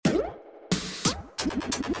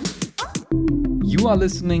You are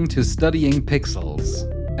listening to Studying Pixels,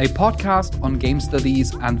 a podcast on game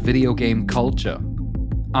studies and video game culture.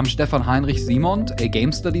 I'm Stefan Heinrich Simond, a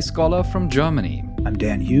game studies scholar from Germany. I'm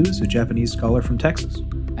Dan Hughes, a Japanese scholar from Texas.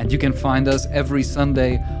 And you can find us every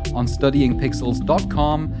Sunday on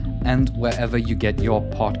studyingpixels.com and wherever you get your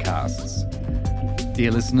podcasts.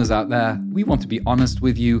 Dear listeners out there, we want to be honest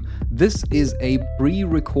with you. This is a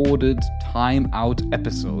pre-recorded time-out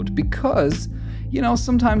episode because,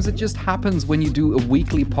 sometimes it just happens when you do a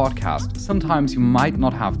weekly podcast. Sometimes you might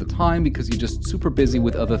not have the time because you're just super busy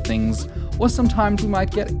with other things, or sometimes we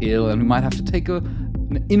might get ill and we might have to take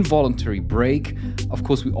an involuntary break. Of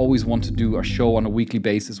course, we always want to do a show on a weekly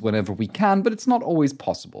basis whenever we can, but it's not always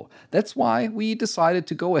possible. That's why we decided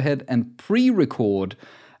to go ahead and pre-record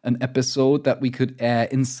an episode that we could air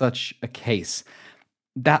in such a case.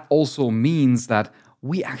 That also means that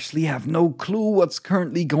we actually have no clue what's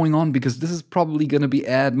currently going on because this is probably going to be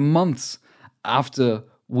aired months after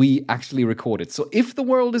we actually record it. So if the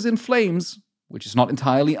world is in flames, which is not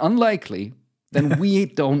entirely unlikely, then we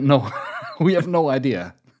don't know. We have no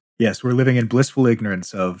idea. Yes, we're living in blissful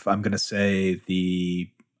ignorance of, I'm going to say, the,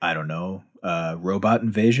 robot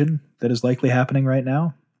invasion that is likely happening right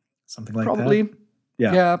now. Something like probably. that.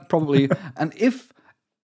 Yeah, probably. And if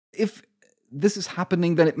this is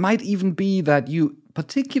happening, then it might even be that you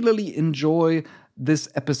particularly enjoy this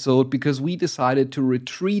episode because we decided to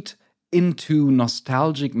retreat into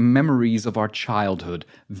nostalgic memories of our childhood,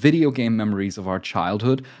 video game memories of our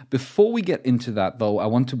childhood. Before we get into that, though, I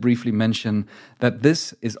want to briefly mention that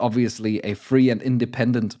this is obviously a free and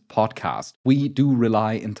independent podcast. We do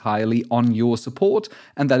rely entirely on your support,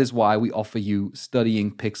 and that is why we offer you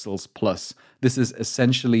Studying Pixels Plus. This is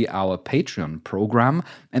essentially our Patreon program,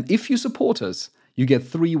 and if you support us, you get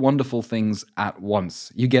 3 wonderful things at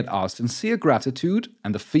once. You get our sincere gratitude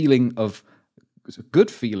and a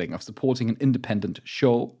good feeling of supporting an independent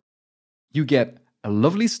show. You get a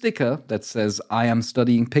lovely sticker that says, I am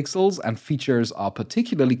studying pixels, and features our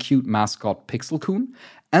particularly cute mascot, Pixelcoon.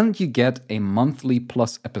 And you get a monthly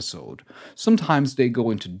plus episode. Sometimes they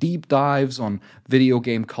go into deep dives on video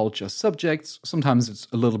game culture subjects. Sometimes it's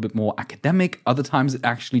a little bit more academic. Other times it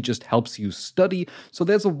actually just helps you study. So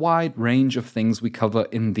there's a wide range of things we cover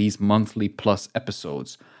in these monthly plus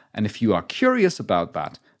episodes. And if you are curious about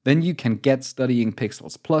that, then you can get Studying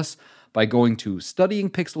Pixels Plus by going to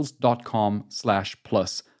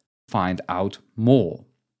studyingpixels.com/plus. Find out more.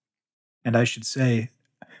 And I should say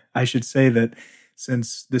that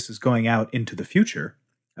since this is going out into the future,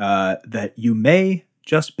 that you may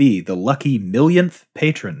just be the lucky millionth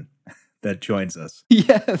patron that joins us.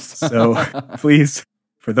 Yes. So please,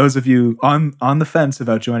 for those of you on the fence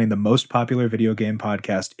about joining the most popular video game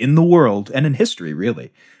podcast in the world and in history,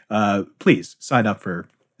 really, please sign up for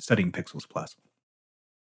Studying Pixels Plus.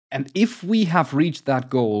 And if we have reached that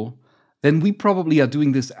goal, then we probably are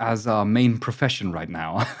doing this as our main profession right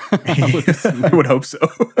now. I would hope so.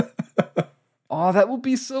 Oh, that would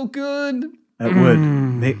be so good. That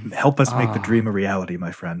would help us make the dream a reality,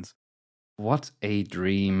 my friends. What a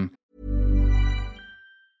dream.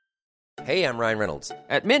 Hey, I'm Ryan Reynolds.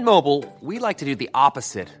 At Mint Mobile, we like to do the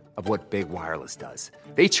opposite of what Big Wireless does.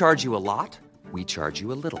 They charge you a lot. We charge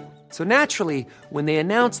you a little. So naturally, when they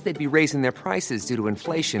announced they'd be raising their prices due to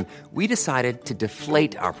inflation, we decided to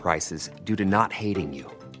deflate our prices due to not hating you.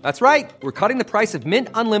 That's right. We're cutting the price of Mint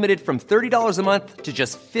Unlimited from $30 a month to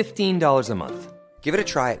just $15 a month. Give it a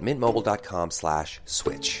try at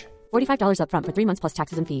mintmobile.com/switch. $45 up front for 3 months plus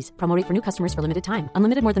taxes and fees. Promo rate for new customers for limited time.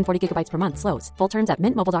 Unlimited more than 40 gigabytes per month. Slows full terms at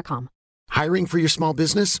mintmobile.com. Hiring for your small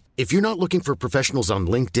business? If you're not looking for professionals on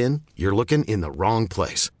LinkedIn, you're looking in the wrong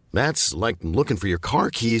place. That's like looking for your car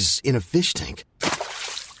keys in a fish tank.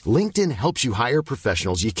 LinkedIn helps you hire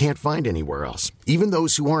professionals you can't find anywhere else, even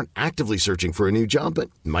those who aren't actively searching for a new job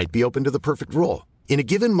but might be open to the perfect role. In a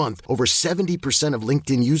given month, over 70% of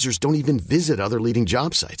LinkedIn users don't even visit other leading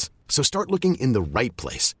job sites. So start looking in the right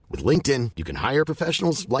place. With LinkedIn, you can hire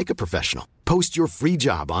professionals like a professional. Post your free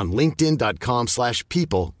job on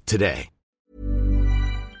linkedin.com/people today.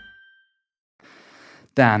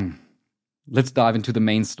 Dan, let's dive into the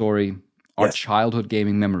main story, our childhood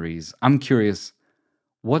gaming memories. I'm curious,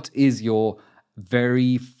 what is your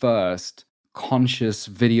very first conscious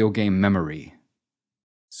video game memory?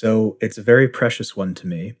 So it's a very precious one to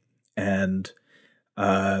me. And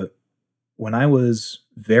when I was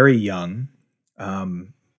very young,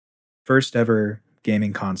 first ever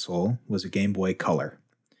gaming console was a Game Boy Color.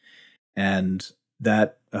 And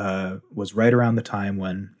that was right around the time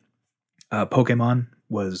when Pokemon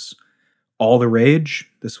was all the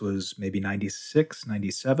rage. This was maybe 96,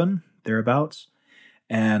 97, thereabouts.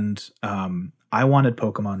 And I wanted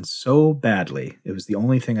Pokemon so badly. It was the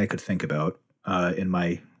only thing I could think about in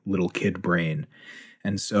my little kid brain.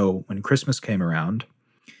 And so when Christmas came around,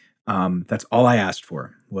 that's all I asked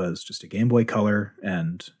for was just a Game Boy Color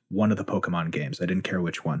and one of the Pokemon games. I didn't care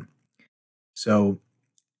which one. So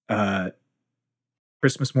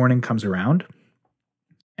Christmas morning comes around,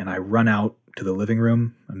 and I run out to the living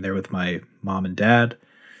room. I'm there with my mom and dad,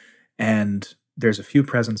 and there's a few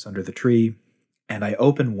presents under the tree, and I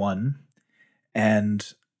open one,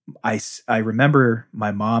 and I remember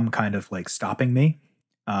my mom kind of like stopping me,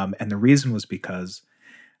 and the reason was because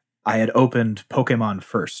I had opened Pokemon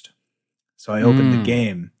first. So I opened the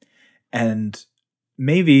game, and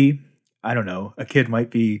maybe, I don't know, a kid might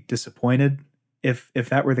be disappointed if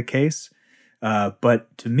that were the case.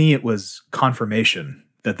 But to me, it was confirmation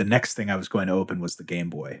that the next thing I was going to open was the Game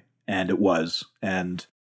Boy. And it was. And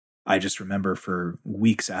I just remember for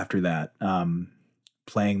weeks after that,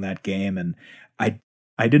 playing that game, and I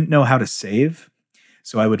didn't know how to save.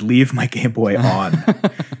 So I would leave my Game Boy on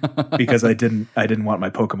because I didn't want my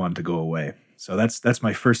Pokemon to go away. So that's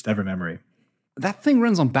my first ever memory. That thing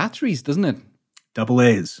runs on batteries, doesn't it? Double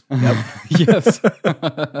A's. Yep. Yes.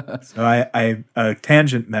 So I a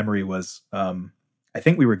tangent memory was I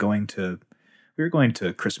think we were going to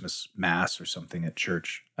Christmas mass or something at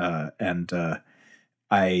church, and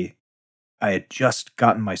I had just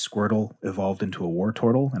gotten my Squirtle evolved into a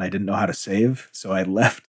Wartortle, and I didn't know how to save, so I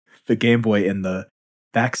left the Game Boy in the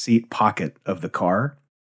backseat pocket of the car,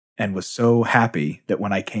 and was so happy that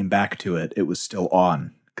when I came back to it, it was still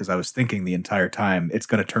on. Because I was thinking the entire time, it's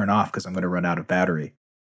going to turn off because I'm going to run out of battery.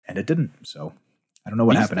 And it didn't. So I don't know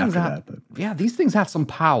what happened after that. But yeah, these things had some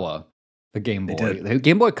power, the Game Boy. They did. The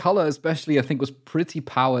Game Boy Color especially, I think, was pretty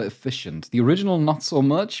power efficient. The original, not so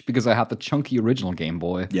much, because I had the chunky original Game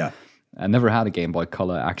Boy. Yeah. I never had a Game Boy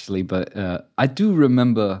Color, actually. But I do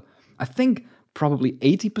remember, I think probably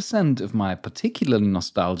 80% of my particularly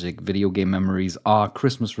nostalgic video game memories are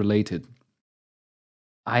Christmas related.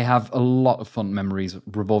 I have a lot of fun memories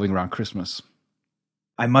revolving around Christmas.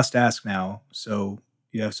 I must ask now, so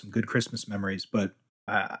you have some good Christmas memories, but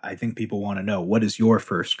I think people want to know, what is your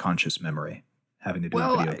first conscious memory having to do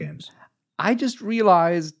with video games? I just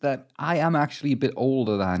realized that I am actually a bit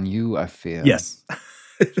older than you, I fear. Yes.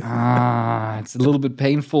 It's a little bit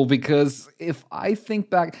painful because if I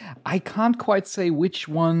think back, I can't quite say which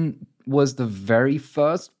one was the very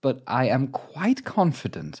first, but I am quite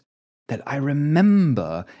confident that I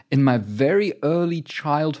remember in my very early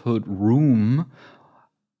childhood room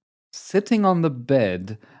sitting on the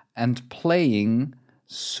bed and playing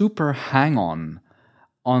Super Hang-On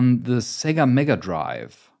on the Sega Mega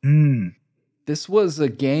Drive. This was a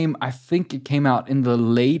game, I think it came out in the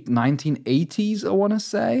late 1980s, I want to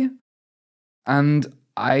say. And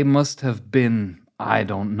I must have been, I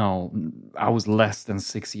don't know, I was less than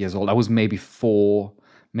 6 years old. I was maybe 4,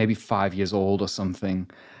 maybe 5 years old or something.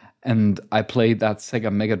 And I played that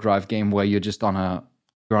Sega Mega Drive game where you're just on a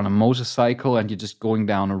motorcycle and you're just going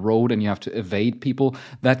down a road and you have to evade people.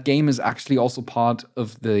 That game is actually also part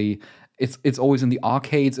of it's always in the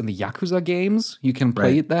arcades and the Yakuza games. You can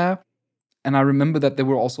play it there. And I remember that there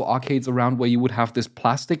were also arcades around where you would have this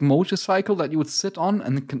plastic motorcycle that you would sit on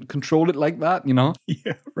and control it like that, you know?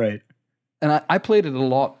 Yeah, right. And I played it a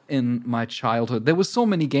lot in my childhood. There were so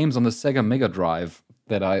many games on the Sega Mega Drive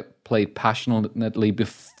that I played passionately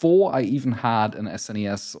before I even had an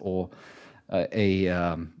SNES or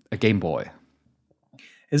a Game Boy.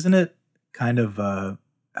 Isn't it kind of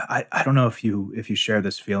I don't know if you share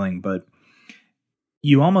this feeling, but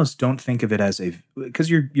you almost don't think of it as because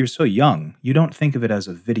you're so young, you don't think of it as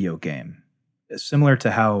a video game. Similar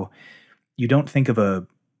to how you don't think of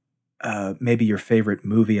maybe your favorite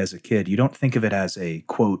movie as a kid. You don't think of it as a,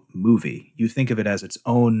 quote, movie. You think of it as its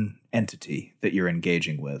own entity that you're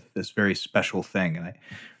engaging with, this very special thing. And I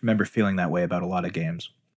remember feeling that way about a lot of games.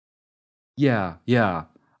 Yeah,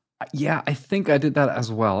 I think I did that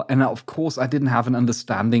as well. And of course, I didn't have an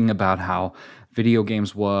understanding about how video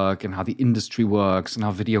games work and how the industry works and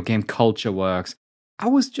how video game culture works. I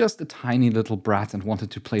was just a tiny little brat and wanted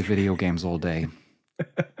to play video games all day.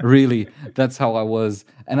 Really, that's how I was.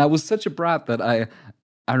 And I was such a brat that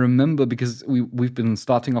I remember, because we've been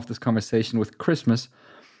starting off this conversation with Christmas,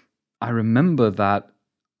 I remember that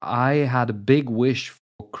I had a big wish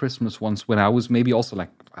for Christmas once when I was maybe also like,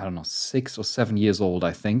 I don't know, 6 or 7 years old,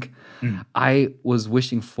 I think. I was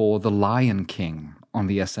wishing for The Lion King on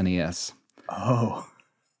the SNES. Oh.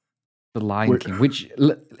 The Lion King, which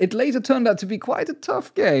it later turned out to be quite a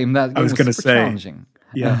tough game. That game I was going to say, challenging.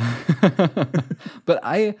 Yeah. But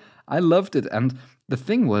I loved it. And the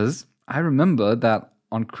thing was, I remember that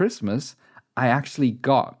on Christmas, I actually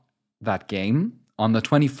got that game on the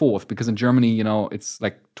 24th, because in Germany, you know, it's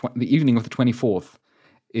like the evening of the 24th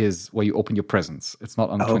is where you open your presents. It's not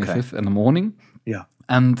on the 25th in the morning. Yeah.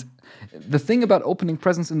 And the thing about opening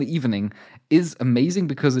presents in the evening is amazing,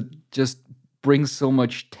 because it just brings so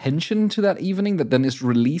much tension to that evening that then is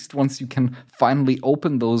released once you can finally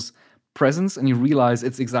open those presents and you realize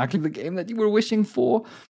it's exactly the game that you were wishing for.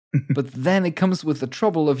 But then it comes with the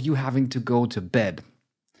trouble of you having to go to bed.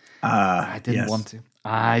 I didn't want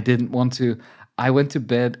to. I went to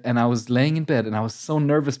bed, and I was laying in bed, and I was so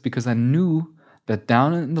nervous because I knew that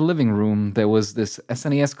down in the living room there was this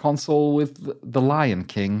SNES console with The Lion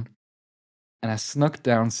King. And I snuck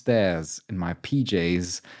downstairs in my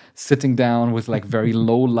PJs, sitting down with like very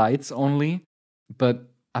low lights only.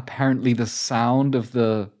 But apparently the sound of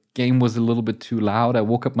the game was a little bit too loud. I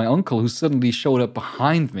woke up my uncle, who suddenly showed up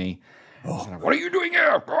behind me. Oh. Like, what are you doing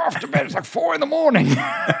here? Go off to bed. It's like 4 a.m.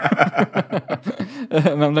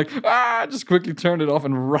 And I'm like, I just quickly turned it off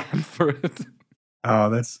and ran for it.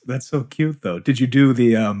 Oh, that's so cute though. Did you do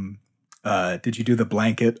the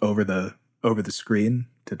blanket over the screen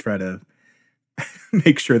to try to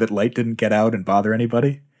make sure that light didn't get out and bother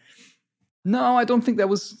anybody? No, I don't think that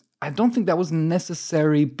was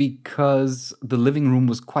necessary, because the living room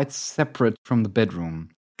was quite separate from the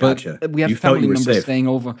bedroom. Gotcha. But we had family members staying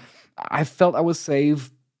over. I felt I was safe,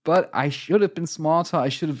 but I should have been smarter. I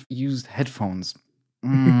should have used headphones.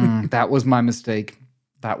 That was my mistake.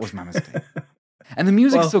 And the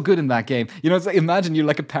music's so good in that game. You know, it's like, imagine you're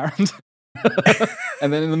like a parent.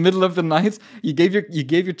 And then in the middle of the night, you gave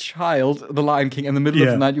your child The Lion King. In the middle of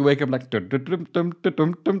the night, you wake up like,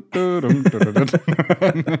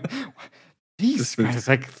 Jesus Christ, it's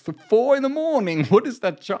like 4 a.m. What is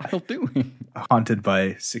that child doing? Haunted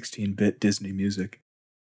by 16-bit Disney music.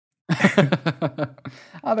 That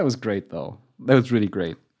was great, though. That was really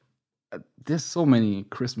great. There's so many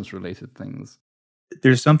Christmas-related things.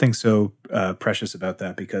 There's something so precious about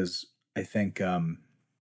that, because I think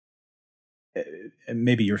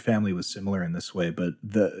maybe your family was similar in this way, but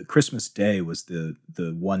the Christmas Day was the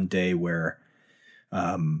one day where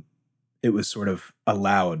it was sort of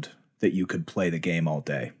allowed that you could play the game all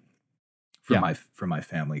day for my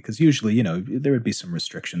family. Because usually, you know, there would be some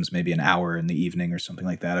restrictions, maybe an hour in the evening or something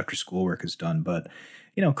like that after schoolwork is done. But,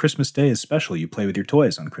 you know, Christmas Day is special. You play with your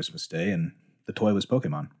toys on Christmas Day, and the toy was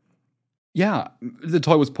Pokemon. Yeah, the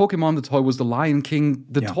toy was Pokemon. The toy was The Lion King.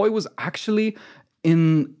 The toy was actually,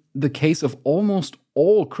 in the case of almost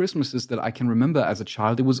all Christmases that I can remember as a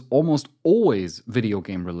child, it was almost always video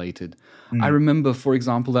game related. I remember, for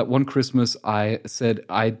example, that one Christmas I said,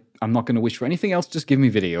 I'm not going to wish for anything else, just give me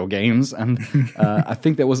video games. And I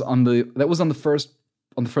think that was on the first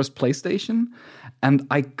PlayStation, and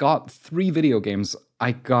I got 3 video games.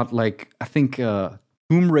 I got I think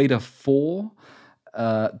Tomb Raider 4,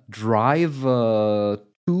 Drive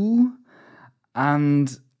 2,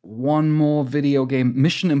 and one more video game,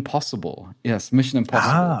 Mission Impossible. Yes, Mission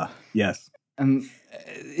Impossible. Ah, yes. And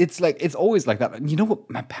it's always like that. And you know what?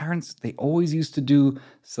 My parents, they always used to do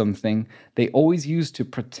something. They always used to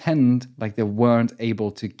pretend like they weren't able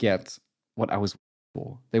to get what I was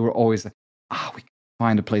for. They were always like, we can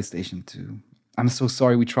find a PlayStation 2. I'm so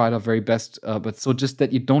sorry, we tried our very best, but so just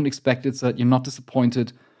that you don't expect it, so that you're not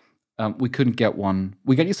disappointed. We couldn't get one.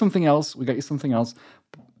 We got you something else.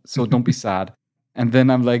 So don't be sad. And then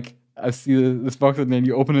I'm like, I see this box, and then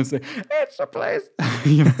you open it and say, it's a place.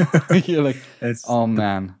 You know, you're like, it's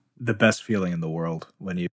man. The best feeling in the world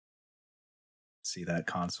when you see that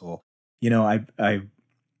console. You know, I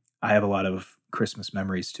have a lot of Christmas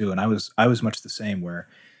memories too, and I was much the same, where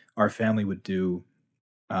our family would do,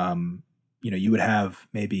 you would have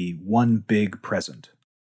maybe one big present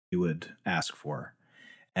you would ask for,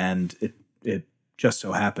 and it just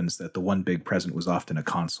so happens that the one big present was often a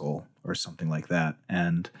console or something like that.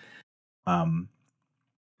 And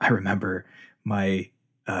I remember my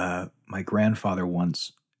grandfather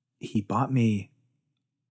once, he bought me,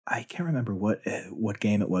 I can't remember what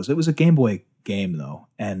game it was. It was a Game Boy game though,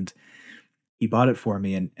 and he bought it for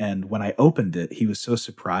me. And when I opened it, he was so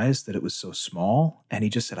surprised that it was so small, and he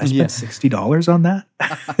just said, "I spent $60 on that."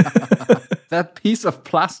 That piece of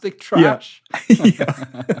plastic trash.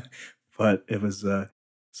 Yeah. But it was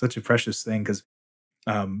such a precious thing, because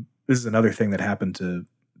this is another thing that happened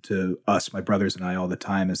to us, my brothers and I, all the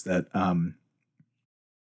time, is that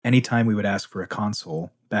anytime we would ask for a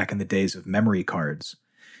console back in the days of memory cards,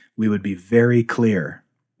 we would be very clear.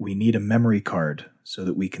 We need a memory card so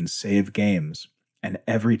that we can save games. And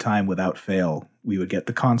every time, without fail, we would get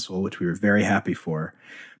the console, which we were very happy for,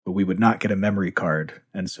 but we would not get a memory card.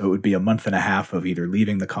 And so it would be a month and a half of either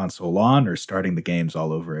leaving the console on or starting the games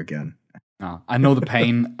all over again. I know the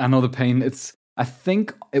pain. I know the pain. I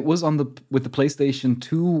think it was with the PlayStation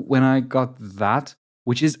 2 when I got that,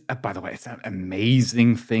 which is, by the way, it's an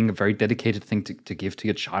amazing thing, a very dedicated thing to give to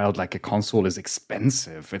your child. Like, a console is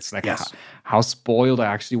expensive. It's like how spoiled I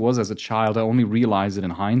actually was as a child. I only realized it in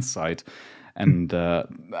hindsight. And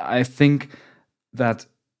I think that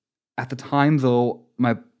at the time, though,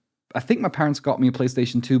 I think my parents got me a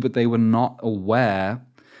PlayStation 2, but they were not aware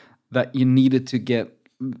that you needed to get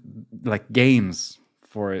like games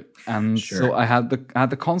for it. And so I had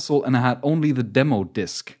the console, and I had only the demo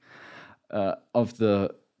disc of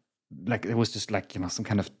the, like, it was just like, some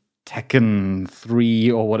kind of Tekken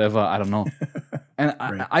 3 or whatever, I don't know. And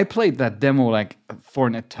I played that demo like for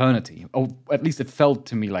an eternity, or at least it felt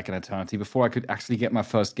to me like an eternity. Before I could actually get my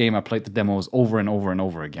first game, I played the demos over and over and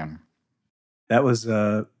over again. That was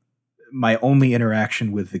my only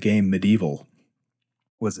interaction with the game Medieval,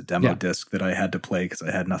 was a demo disc that I had to play because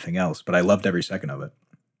I had nothing else, but I loved every second of it.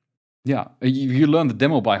 Yeah, you learn the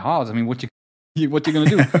demo by heart. I mean, what you gonna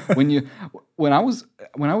do? when I was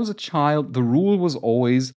a child, the rule was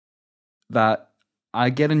always that I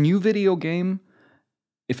get a new video game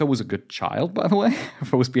if I was a good child, by the way,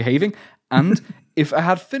 if I was behaving, and if I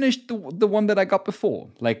had finished the one that I got before.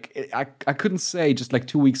 Like, I couldn't say just like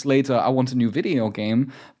 2 weeks later, I want a new video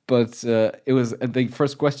game, but it was the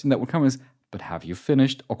first question that would come is, but have you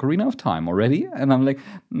finished Ocarina of Time already? And I'm like,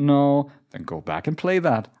 no. Then go back and play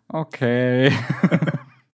that. Okay.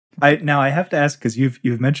 I have to ask, because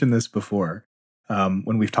you've mentioned this before,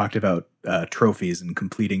 when we've talked about trophies and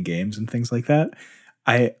completing games and things like that.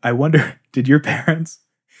 I wonder, did your parents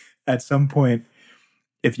at some point,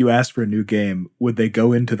 if you asked for a new game, would they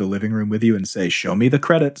go into the living room with you and say, show me the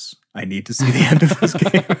credits, I need to see the end of this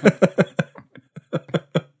game?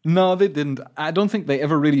 No, they didn't. I don't think they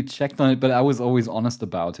ever really checked on it, but I was always honest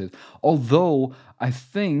about it. Although I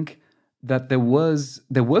think that there were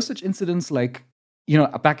such incidents, like,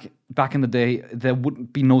 back in the day, there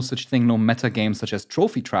wouldn't be no such thing, no meta games such as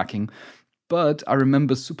trophy tracking. But I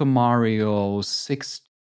remember Super Mario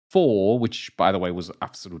 64, which, by the way, was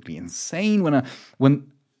absolutely insane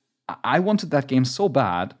when I wanted that game so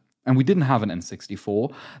bad. And we didn't have an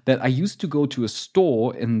N64, that I used to go to a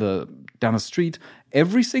store down the street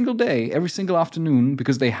every single day, every single afternoon,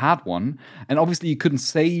 because they had one. And obviously you couldn't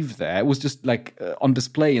save there. It was just like on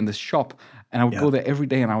display in this shop. And I would go there every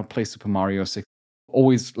day and I would play Super Mario 6,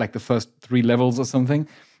 always like the first 3 levels or something.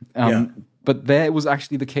 But there it was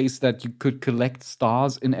actually the case that you could collect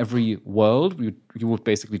stars in every world. You would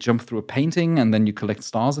basically jump through a painting and then you collect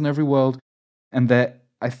stars in every world. And there,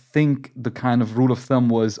 I think the kind of rule of thumb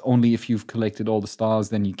was only if you've collected all the stars,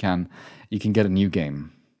 then you can get a new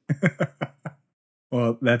game.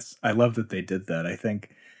 Well, I love that they did that. I think,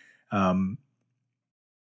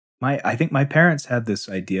 my parents had this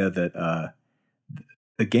idea that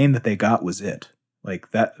the game that they got was it.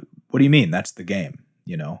 Like that. What do you mean? That's the game.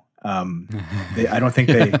 I don't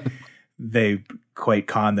think they quite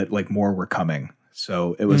conned that like more were coming.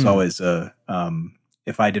 So it was always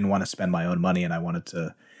if I didn't want to spend my own money and I wanted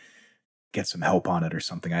to get some help on it or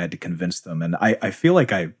something, I had to convince them. And I feel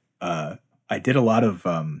like I did a lot of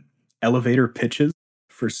elevator pitches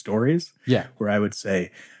for stories. Yeah, where I would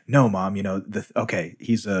say, "No, Mom,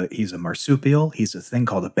 he's a marsupial. He's a thing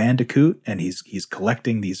called a bandicoot, and he's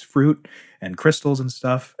collecting these fruit and crystals and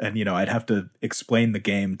stuff." And I'd have to explain the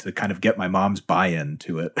game to kind of get my mom's buy-in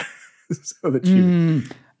to it, so that she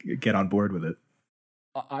would get on board with it.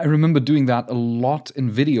 I remember doing that a lot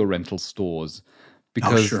in video rental stores,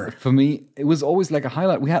 because for me it was always like a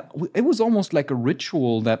highlight. It was almost like a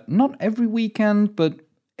ritual that not every weekend, but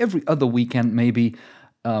every other weekend maybe.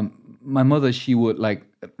 My mother, she would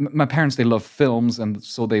my parents, they love films, and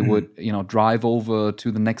so they would, drive over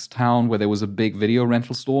to the next town where there was a big video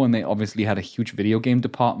rental store, and they obviously had a huge video game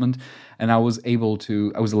department, and I was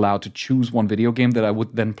allowed to choose one video game that I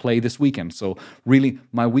would then play this weekend. So really,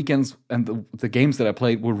 my weekends and the games that I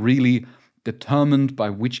played were really determined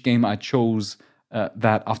by which game I chose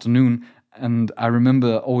that afternoon. And I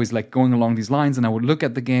remember always going along these lines, and I would look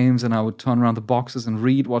at the games and I would turn around the boxes and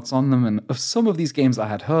read what's on them. And of some of these games I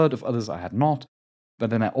had heard, of others I had not. But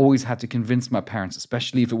then I always had to convince my parents,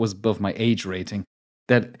 especially if it was above my age rating,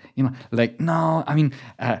 that, no, I mean,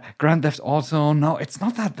 Grand Theft Auto, no, it's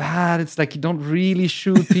not that bad. It's like you don't really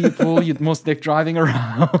shoot people. You're mostly driving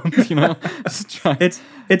around,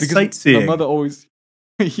 It's sightseeing. My mother always,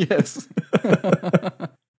 yes.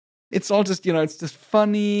 It's all just, it's just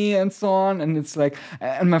funny and so on. And it's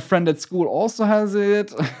and my friend at school also has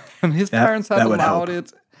it. And his parents have allowed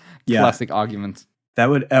it. Yeah. Classic argument. That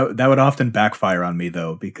would often backfire on me,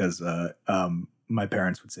 though, because my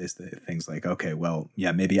parents would say things like, okay, well,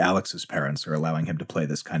 yeah, maybe Alex's parents are allowing him to play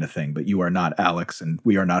this kind of thing, but you are not Alex and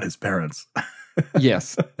we are not his parents.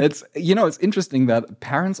 Yes. It's interesting that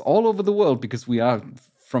parents all over the world, because we are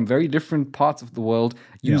from very different parts of the world,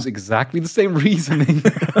 use exactly the same reasoning.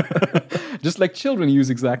 Just like children use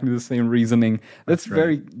exactly the same reasoning. That's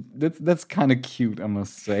right. That's kind of cute, I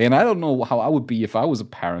must say. And I don't know how I would be if I was a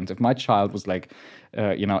parent. If my child was like,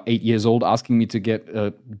 8 years old, asking me to get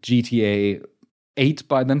GTA 8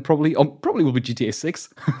 by then, probably will be GTA 6.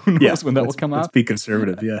 Who knows when that will come out? Let's be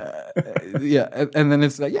conservative, yeah. Yeah, and then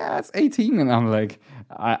it's like, yeah, it's 18, and I'm like,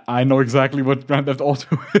 I know exactly what Grand Theft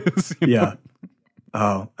Auto is. Yeah.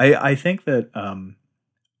 Oh, I think that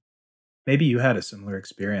maybe you had a similar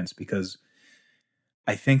experience, because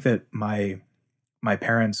I think that my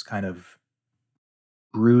parents kind of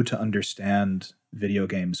grew to understand video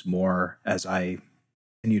games more as I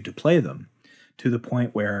continued to play them, to the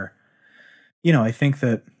point where, I think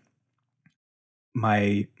that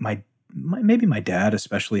maybe my dad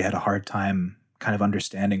especially had a hard time kind of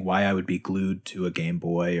understanding why I would be glued to a Game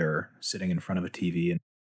Boy or sitting in front of a TV and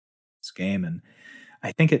this game. And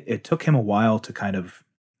I think it took him a while to kind of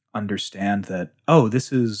understand that, oh,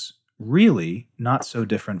 this is really not so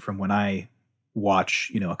different from when I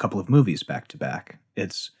watch, a couple of movies back to back.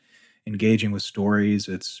 It's engaging with stories.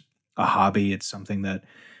 It's a hobby. It's something that,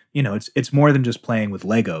 it's more than just playing with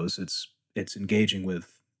Legos. It's engaging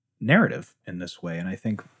with narrative in this way. And I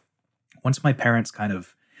think once my parents kind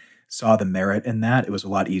of saw the merit in that, it was a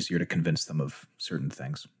lot easier to convince them of certain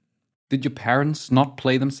things. Did your parents not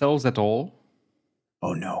play themselves at all?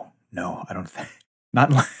 Oh, no, I don't think.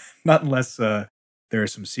 Not unless there are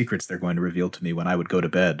some secrets they're going to reveal to me when I would go to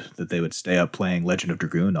bed, that they would stay up playing Legend of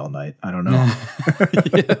Dragoon all night. I don't know.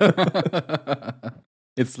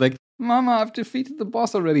 It's like, Mama, I've defeated the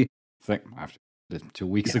boss already. It's like, I've did it 2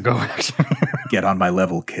 weeks ago, actually. Get on my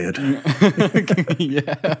level, kid.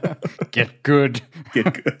 Yeah. Get good.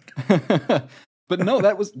 Get good. But no,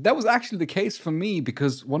 that was actually the case for me,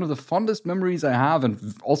 because one of the fondest memories I have,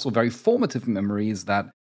 and also very formative memories, that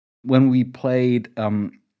when we played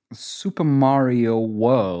Super Mario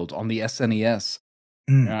World on the SNES,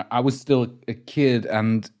 I was still a kid,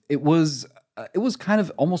 and it was kind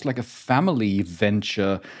of almost like a family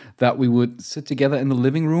venture that we would sit together in the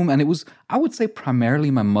living room, and it was, I would say,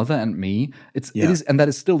 primarily my mother and me. It is, and that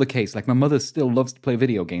is still the case. Like, my mother still loves to play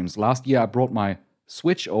video games. Last year, I brought my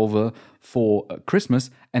Switch over for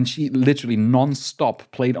Christmas, and she literally non-stop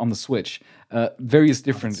played on the Switch various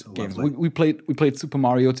different games. We played Super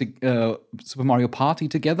Mario Party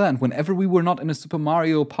together, and whenever we were not in a Super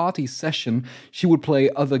Mario Party session, she would play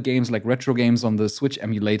other games, like retro games on the Switch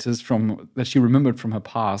emulators that she remembered from her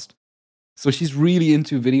past. So she's really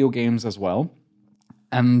into video games as well.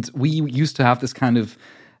 And we used to have this kind of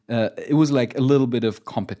it was like a little bit of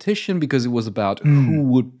competition, because it was about who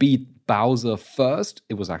would beat Bowser first.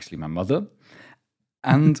 It was actually my mother.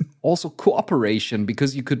 And also cooperation,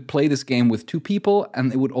 because you could play this game with two people,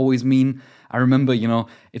 and it would always mean, I remember,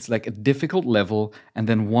 it's like a difficult level, and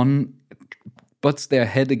then one butts their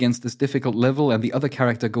head against this difficult level, and the other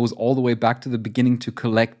character goes all the way back to the beginning to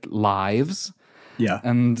collect lives. Yeah.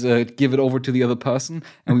 And give it over to the other person.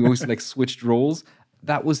 And we always switched roles.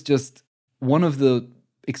 That was just one of the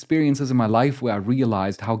experiences in my life where I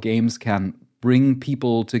realized how games can bring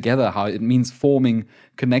people together, how it means forming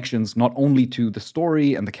connections not only to the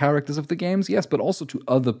story and the characters of the games, yes, but also to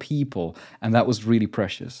other people. And that was really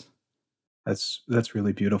precious. That's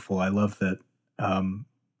really beautiful. I love that.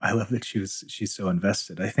 I love that she's so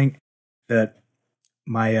invested. I think that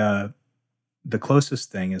my the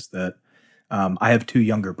closest thing is that I have two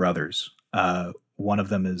younger brothers. One of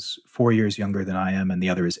them is 4 years younger than I am, and the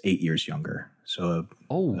other is 8 years younger. So,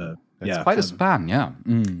 that's quite a span, yeah.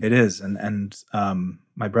 It is, and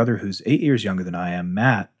my brother, who's 8 years younger than I am,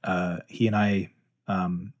 Matt, he and I,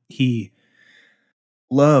 he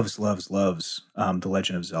loves The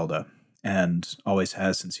Legend of Zelda, and always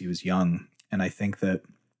has since he was young. And I think that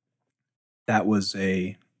was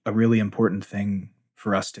a really important thing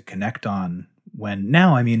for us to connect on. When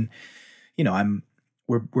now, I mean,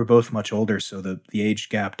 we're both much older, so the age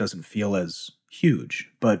gap doesn't feel as huge.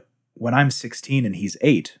 But when I'm 16 and he's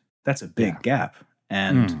 8, that's a big gap.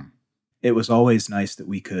 And it was always nice that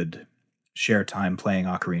we could share time playing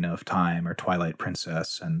Ocarina of Time or Twilight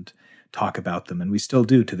Princess and talk about them. And we still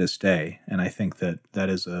do to this day. And I think that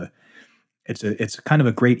is it's kind of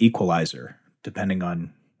a great equalizer, depending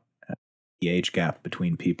on the age gap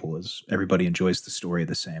between people, as everybody enjoys the story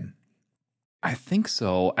the same. I think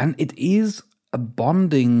so. And it is a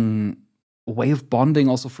way of bonding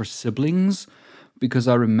also for siblings, because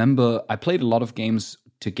I remember I played a lot of games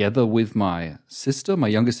together with my sister, my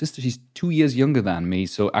younger sister. She's 2 years younger than me,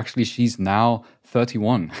 so actually she's now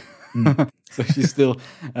 31. So she's still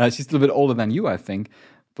a bit older than you, I think.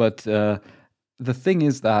 But the thing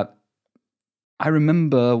is that I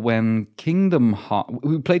remember when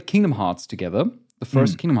we played Kingdom Hearts together, the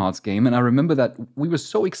first Kingdom Hearts game, and I remember that we were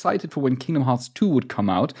so excited for when Kingdom Hearts 2 would come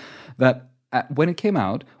out that when it came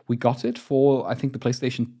out, we got it for, I think, the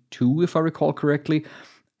PlayStation 2, if I recall correctly.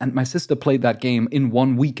 And my sister played that game in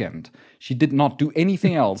one weekend. She did not do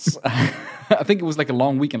anything else. I think it was like a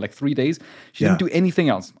long weekend, like 3 days. She didn't do anything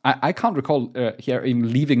else. I can't recall her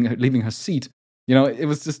even leaving her seat. You know, it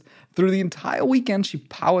was just through the entire weekend, she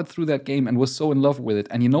powered through that game and was so in love with it.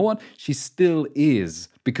 And you know what? She still is.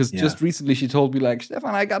 Because just recently she told me, like,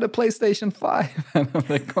 Stefan, I got a PlayStation 5. And I'm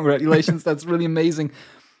like, congratulations, that's really amazing.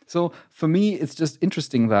 So for me, it's just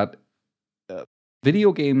interesting that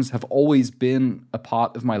video games have always been a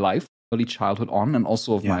part of my life, early childhood on, and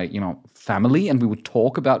also of my, family. And we would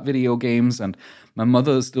talk about video games, and my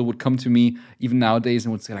mother still would come to me even nowadays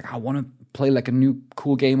and would say, like, I want to play like a new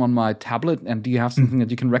cool game on my tablet, and do you have something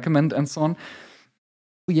that you can recommend, and so on.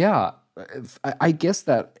 Yeah, I guess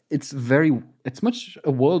that it's much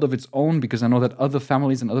a world of its own, because I know that other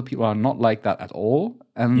families and other people are not like that at all.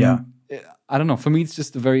 And I don't know, for me, it's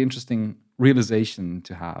just a very interesting realization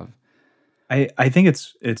to have. I think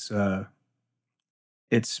it's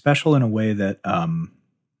special in a way that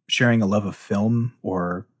sharing a love of film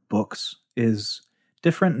or books is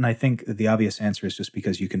different. And I think the obvious answer is just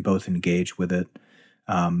because you can both engage with it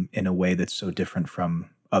in a way that's so different from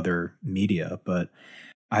other media. But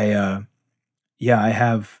I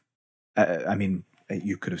mean,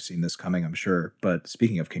 you could have seen this coming, I'm sure. But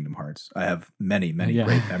speaking of Kingdom Hearts, I have many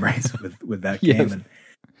great memories with that game.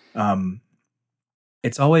 And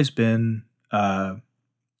it's always been a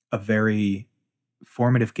very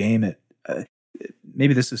formative game.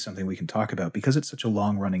 Maybe this is something we can talk about, because it's such a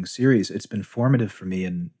long-running series. It's been formative for me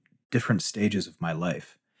in different stages of my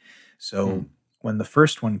life. So when the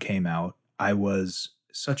first one came out, I was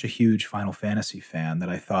such a huge Final Fantasy fan that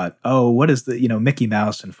I thought, oh, what is Mickey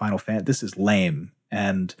Mouse and Final Fantasy? This is lame.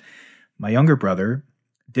 And my younger brother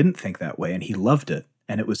didn't think that way, and he loved it.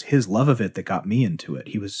 And it was his love of it that got me into it.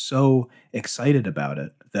 He was so excited about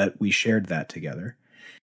it that we shared that together.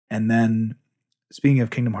 And then, speaking of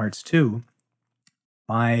Kingdom Hearts 2,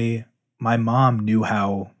 my mom knew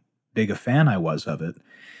how big a fan I was of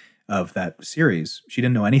that series. She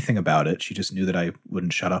didn't know anything about it. She just knew that I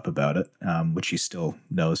wouldn't shut up about it, which she still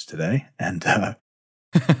knows today. And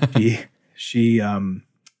she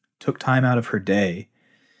took time out of her day.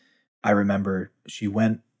 I remember she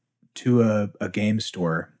went to a game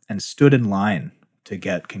store and stood in line to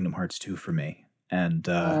get Kingdom Hearts 2 for me, and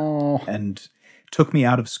took me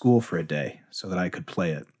out of school for a day so that I could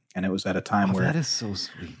play it. And it was at a time where that is so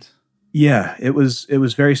sweet. Yeah, it was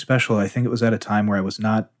very special. I think it was at a time where I was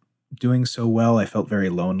not doing so well. I felt very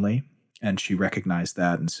lonely, and she recognized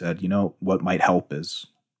that and said, what might help is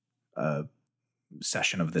a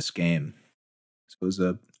session of this game. So it was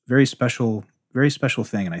a very special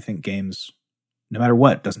thing. And I think games, no matter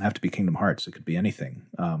what, doesn't have to be Kingdom Hearts. It could be anything.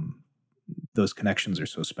 Those connections are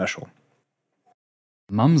so special.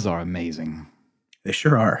 Mums are amazing. They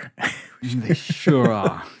sure are. They sure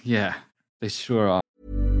are. Yeah, they sure are.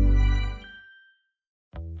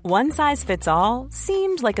 One size fits all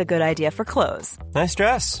seemed like a good idea for clothes. Nice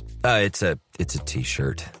dress. It's a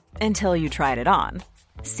t-shirt. Until you tried it on.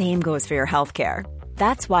 Same goes for your healthcare.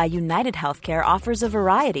 That's why United Healthcare offers a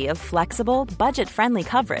variety of flexible, budget-friendly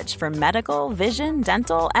coverage for medical, vision,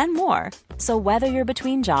 dental, and more. So whether you're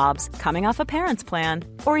between jobs, coming off a parent's plan,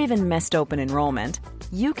 or even missed open enrollment,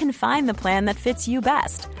 you can find the plan that fits you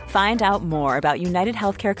best. Find out more about United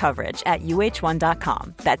Healthcare coverage at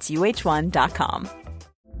UH1.com. That's UH1.com.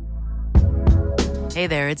 Hey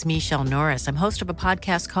there, it's Michelle Norris. I'm host of a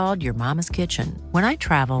podcast called Your Mama's Kitchen. When I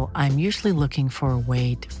travel, I'm usually looking for a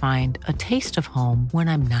way to find a taste of home when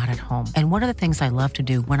I'm not at home. And one of the things I love to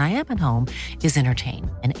do when I am at home is entertain.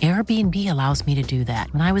 And Airbnb allows me to do that.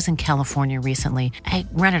 When I was in California recently, I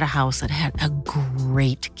rented a house that had a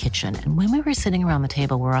great kitchen. And when we were sitting around the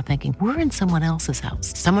table, we were all thinking, we're in someone else's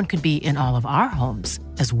house. Someone could be in all of our homes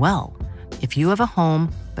as well. If you have a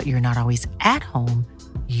home, but you're not always at home,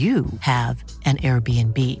 you have an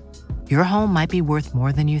Airbnb. Your home might be worth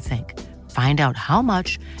more than you think. Find out how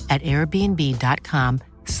much at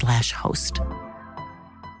airbnb.com/host.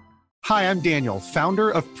 Hi, I'm Daniel, founder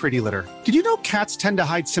of Pretty Litter. Did you know cats tend to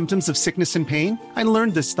hide symptoms of sickness and pain? I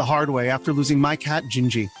learned this the hard way after losing my cat,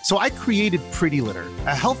 Gingy. So I created Pretty Litter,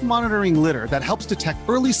 a health monitoring litter that helps detect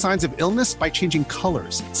early signs of illness by changing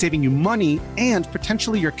colors, saving you money and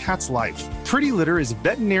potentially your cat's life. Pretty Litter is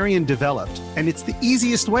veterinarian developed, and it's the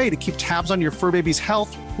easiest way to keep tabs on your fur baby's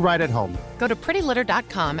health right at home. Go to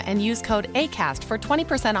prettylitter.com and use code ACAST for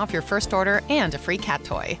 20% off your first order and a free cat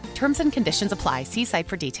toy. Terms and conditions apply. See site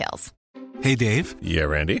for details. Hey, Dave. Yeah,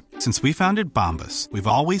 Randy. Since we founded Bombas, we've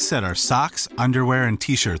always said our socks, underwear, and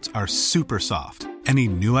T-shirts are super soft. Any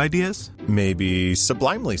new ideas? Maybe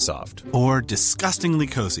sublimely soft. Or disgustingly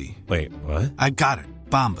cozy. Wait, what? I got it.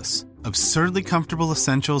 Bombas. Absurdly comfortable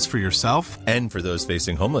essentials for yourself and for those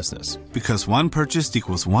facing homelessness. Because one purchased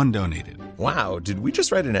equals one donated. Wow, did we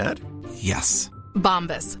just write an ad? Yes.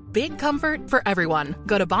 Bombas. Big comfort for everyone.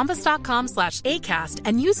 Go to bombas.com/ACAST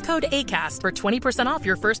and use code ACAST for 20% off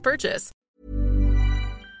your first purchase.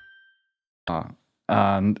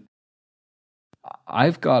 And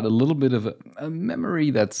I've got a little bit of a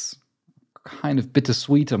memory that's kind of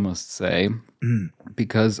bittersweet, I must say,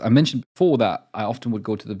 because I mentioned before that I often would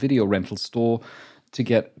go to the video rental store to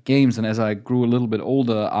get games, and as I grew a little bit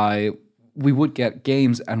older, we would get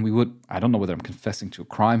games, and we would, I don't know whether I'm confessing to a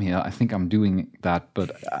crime here. I think I'm doing that, but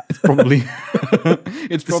it's probably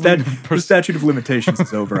the statute of limitations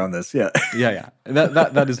is over on this. Yeah. Yeah.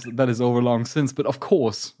 That is over long since. But of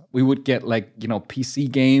course, we would get PC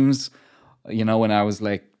games, when I was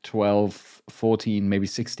like 12, 14, maybe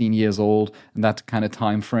 16 years old, in that kind of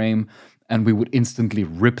time frame, and we would instantly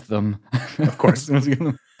rip them. Of course.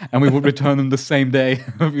 And we would return them the same day.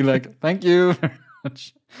 We'd be like, thank you very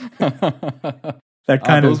much.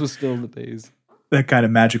 Those were still the days. That kind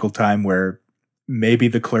of magical time where maybe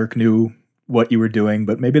the clerk knew what you were doing,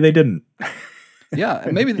 but maybe they didn't. Yeah,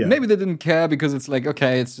 maybe they didn't care, because it's like,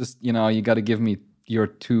 okay, it's just, you got to give me your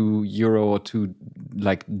 €2 or two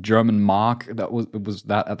German mark. It was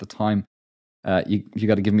that at the time. You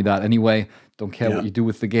got to give me that anyway. Don't care what you do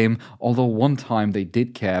with the game. Although one time they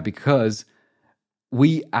did care, because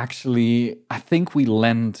we actually, I think we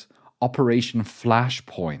lent Operation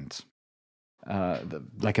Flashpoint,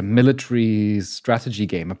 like a military strategy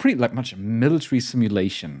game, a pretty much a military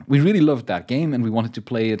simulation. We really loved that game, and we wanted to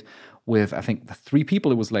play it with, I think, the 3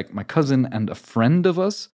 people. It was like my cousin and a friend of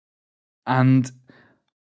us, and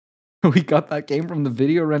we got that game from the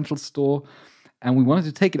video rental store, and we wanted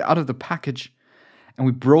to take it out of the package, and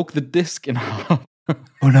we broke the disc in half.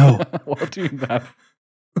 Oh no! While doing that.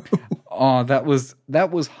 Oh, that was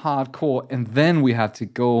hardcore. And then we had to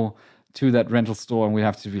go to that rental store, and we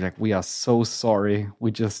have to be like, we are so sorry.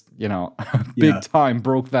 We just, big time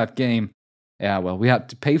broke that game. Yeah, well, we had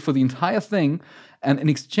to pay for the entire thing. And in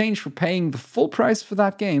exchange for paying the full price for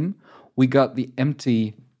that game, we got the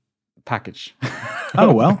empty package.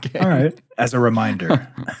 Oh, well, all right. As a reminder.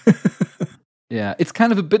 Yeah, it's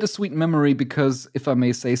kind of a bittersweet memory, because, if I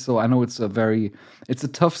may say so, I know it's a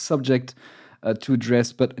tough subject to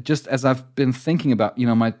address, but just as I've been thinking about,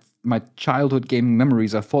 my childhood gaming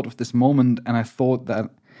memories, I thought of this moment, and I thought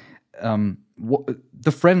that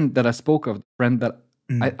the friend that I spoke of,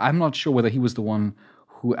 I'm not sure whether he was the one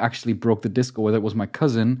who actually broke the disc or whether it was my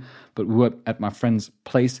cousin, but we were at my friend's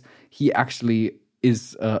place. He actually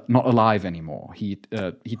is not alive anymore. He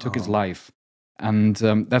took his life. And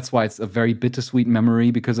that's why it's a very bittersweet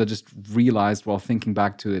memory, because I just realized while thinking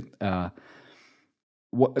back to it,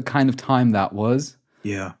 what a kind of time that was.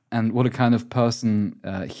 Yeah. And what a kind of person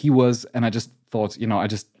he was. And I just thought, I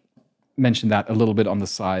just mentioned that a little bit on the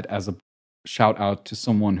side as a shout out to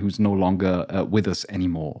someone who's no longer with us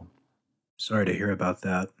anymore. Sorry to hear about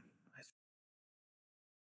that.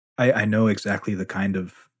 I know exactly the kind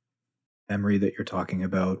of memory that you're talking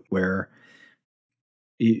about, where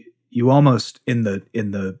you almost, in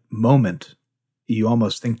the moment, you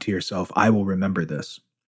almost think to yourself, I will remember this.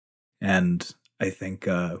 And I think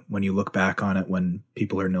when you look back on it, when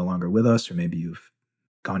people are no longer with us, or maybe you've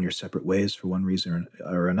gone your separate ways for one reason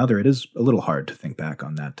or another, it is a little hard to think back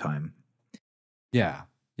on that time. Yeah.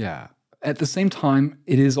 At the same time,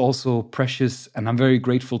 it is also precious, and I'm very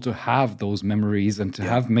grateful to have those memories and to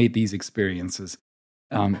have made these experiences,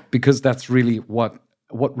 because that's really what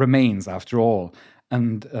remains after all.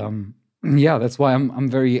 And that's why I'm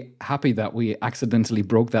very happy that we accidentally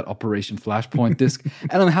broke that Operation Flashpoint disc.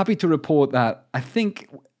 And I'm happy to report that I think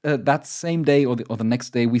that same day or the next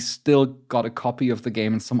day, we still got a copy of the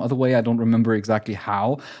game in some other way. I don't remember exactly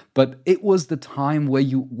how, but it was the time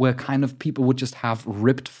where kind of people would just have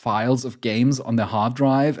ripped files of games on their hard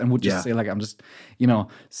drive and would just say like, I'm just,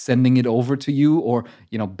 sending it over to you, or,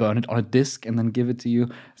 burn it on a disk and then give it to you.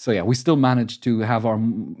 So yeah, we still managed to have our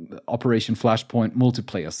Operation Flashpoint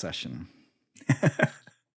multiplayer session.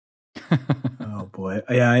 Oh boy.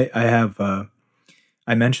 Yeah, I have,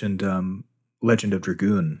 I mentioned, Legend of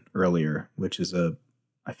Dragoon earlier, which is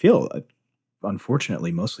I feel,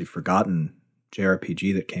 unfortunately, mostly forgotten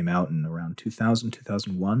JRPG that came out in around 2000,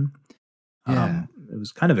 2001. Yeah. It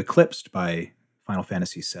was kind of eclipsed by Final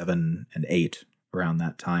Fantasy 7 and 8 around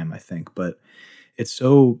that time, I think. But it's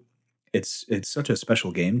such a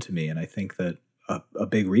special game to me, and I think that a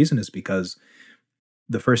big reason is because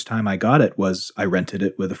the first time I got it was I rented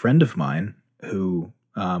it with a friend of mine who,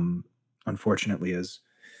 unfortunately, is...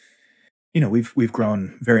 we've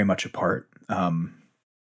grown very much apart,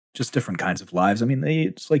 just different kinds of lives. I mean,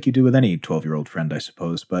 it's like you do with any 12-year-old friend, I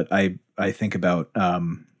suppose. But I think about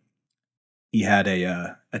he had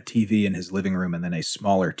a TV in his living room and then a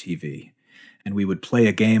smaller TV, and we would play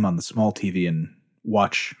a game on the small TV and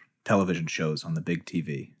watch television shows on the big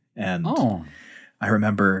TV. And I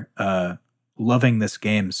remember loving this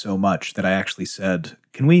game so much that I actually said,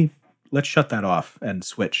 let's shut that off and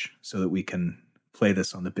switch so that we can play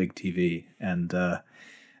this on the big TV, and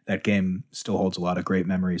that game still holds a lot of great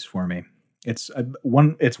memories for me. It's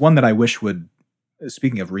one that I wish would.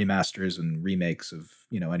 Speaking of remasters and remakes of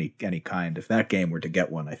any kind, if that game were to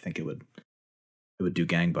get one, I think it would do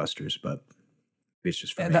gangbusters. But it's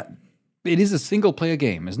just for me. It is a single player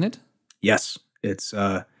game, isn't it? Yes, it's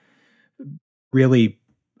really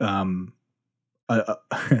a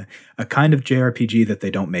kind of JRPG that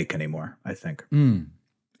they don't make anymore, I think.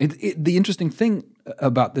 The interesting thing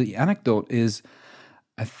about the anecdote is,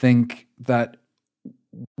 I think that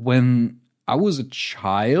when I was a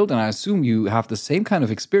child, and I assume you have the same kind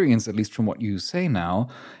of experience, at least from what you say now,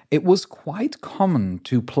 it was quite common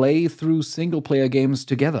to play through single-player games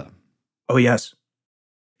together. Oh, yes.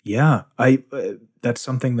 Yeah, that's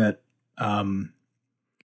something that, I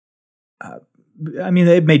mean,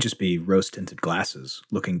 it may just be rose-tinted glasses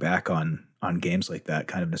looking back on games like that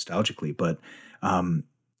kind of nostalgically, but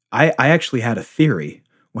I actually had a theory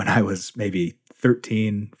when I was maybe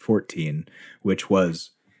 13, 14, which was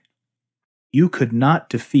you could not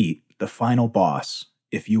defeat the final boss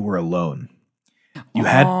if you were alone. You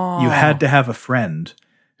had to have a friend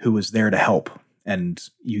who was there to help, and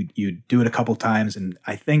you do it a couple times. And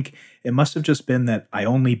I think it must have just been that I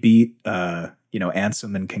only beat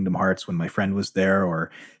Ansem in Kingdom Hearts when my friend was there,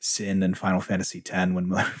 or Sin in Final Fantasy X when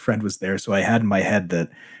my friend was there. So I had in my head that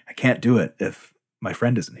I can't do it if my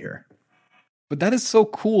friend isn't here. But that is so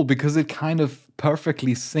cool because it kind of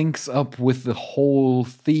perfectly syncs up with the whole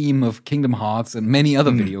theme of Kingdom Hearts and many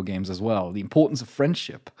other video games as well. The importance of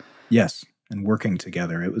friendship. Yes, and working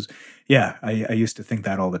together. It was, I used to think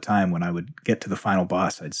that all the time. When I would get to the final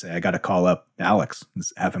boss, I'd say, I got to call up Alex and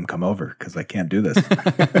have him come over because I can't do this.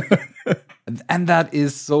 And that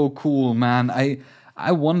is so cool, man.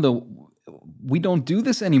 I wonder, we don't do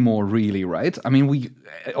this anymore, really, right? I mean,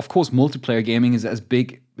 of course, multiplayer gaming is it's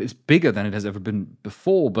bigger than it has ever been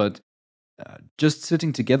before, but just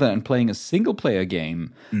sitting together and playing a single-player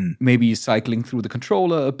game, maybe cycling through the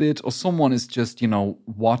controller a bit, or someone is just,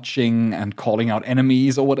 watching and calling out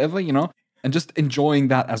enemies or whatever, and just enjoying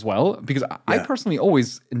that as well. Because I personally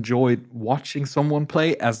always enjoyed watching someone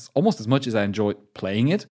play almost as much as I enjoyed playing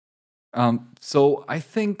it. So I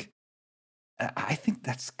think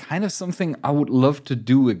that's kind of something I would love to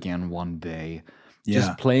do again one day.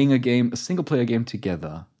 Just playing a single-player game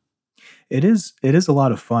together. It is a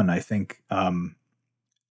lot of fun, I think,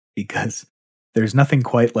 because there's nothing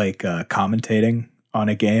quite like commentating on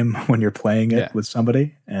a game when you're playing it with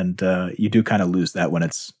somebody, and you do kind of lose that when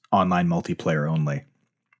it's online multiplayer only.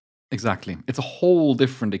 Exactly. It's a whole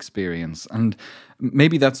different experience, and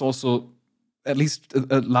maybe that's also at least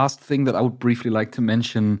a last thing that I would briefly like to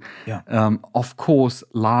mention. Of course,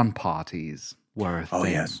 LAN parties were a thing. Oh,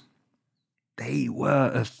 yes. They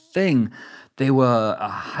were a thing. They were a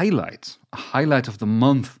highlight of the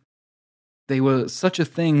month. They were such a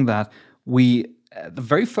thing that the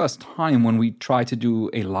very first time when we tried to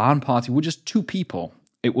do a LAN party, we were just two people.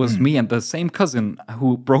 It was me and the same cousin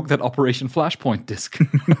who broke that Operation Flashpoint disc.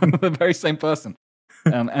 The very same person.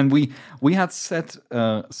 And we had set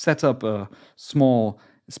up a small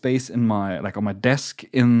space on my desk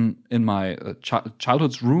in my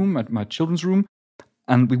childhood's room, at my children's room.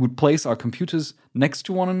 And we would place our computers next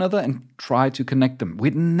to one another and try to connect them.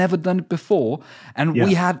 We'd never done it before. And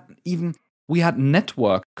we had even we had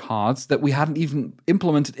network cards that we hadn't even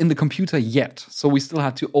implemented in the computer yet. So we still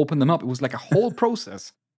had to open them up. It was like a whole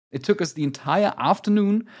process. It took us the entire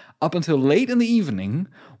afternoon up until late in the evening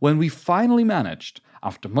when we finally managed,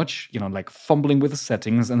 after much, like fumbling with the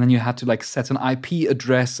settings, and then you had to like set an IP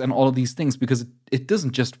address and all of these things, because it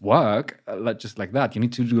doesn't just work just like that. You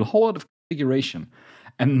need to do a whole lot of configuration,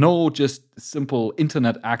 and no just simple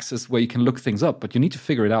internet access where you can look things up, but you need to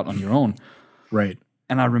figure it out on your own. Right.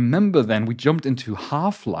 And I remember then we jumped into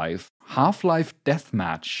Half-Life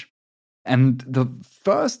Deathmatch. And the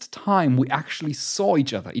first time we actually saw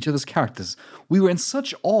each other's characters, we were in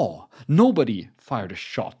such awe. Nobody fired a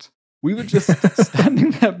shot. We were just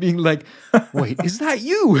standing there being like, wait, is that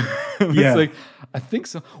you? Yeah. It's like, I think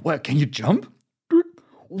so. Well, can you jump?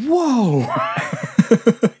 Whoa.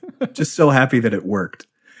 Just so happy that it worked.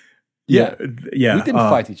 Yeah. Yeah. We didn't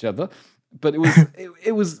fight each other, but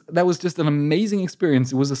that was just an amazing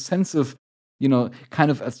experience. It was a sense of,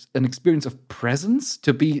 kind of an experience of presence,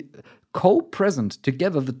 to be co-present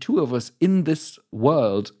together, the two of us in this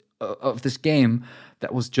world of this game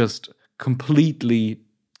that was just completely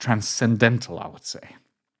transcendental, I would say.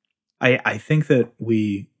 I think that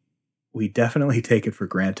we definitely take it for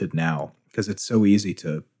granted now because it's so easy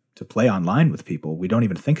to play online with people. We don't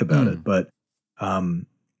even think about it. But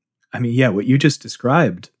what you just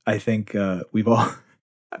described, I think a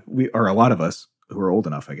lot of us who are old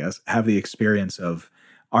enough, I guess, have the experience of,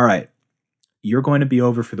 all right, you're going to be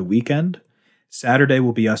over for the weekend. Saturday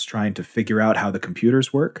will be us trying to figure out how the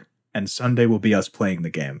computers work, and Sunday will be us playing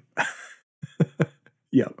the game.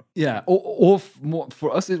 Yeah. Yeah. Or more,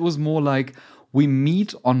 for us, it was more like we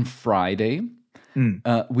meet on Friday.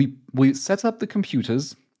 We set up the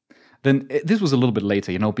computers. Then this was a little bit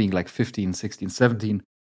later, being like 15, 16, 17.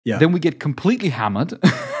 Yeah. Then we get completely hammered.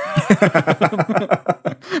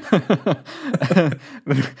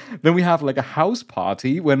 Then we have like a house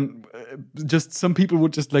party when just some people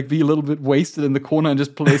would just like be a little bit wasted in the corner and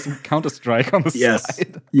just play some Counter-Strike on the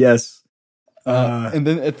side. Yes. And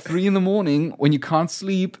then at 3 a.m, when you can't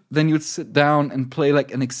sleep, then you'd sit down and play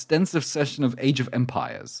like an extensive session of Age of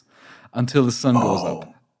Empires until the sun goes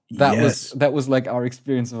up. That was like our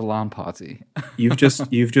experience of a LAN party. You've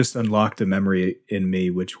just unlocked a memory in me,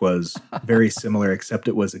 which was very similar, except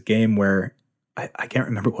it was a game where I can't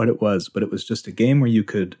remember what it was, but it was just a game where you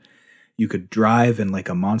could drive in like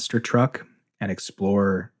a monster truck and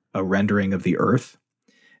explore a rendering of the Earth,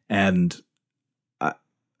 and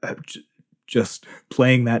just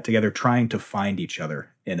playing that together, trying to find each other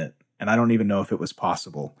in it. And I don't even know if it was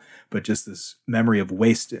possible, but just this memory of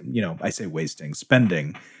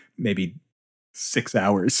spending maybe 6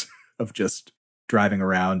 hours of just driving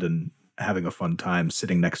around and having a fun time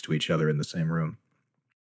sitting next to each other in the same room.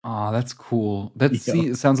 Ah, that's cool.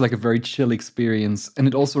 It sounds like a very chill experience. And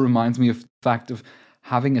it also reminds me of the fact of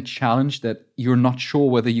having a challenge that you're not sure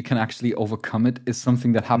whether you can actually overcome it is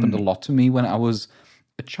something that happened a lot to me when I was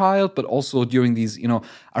a child, but also during these,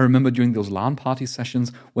 I remember during those LAN party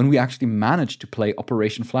sessions when we actually managed to play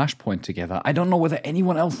Operation Flashpoint together. I don't know whether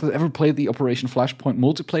anyone else has ever played the Operation Flashpoint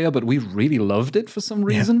multiplayer, but we really loved it for some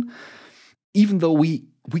reason. Yeah. Even though we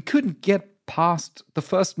couldn't get past the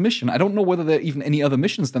first mission. I don't know whether there are even any other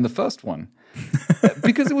missions than the first one.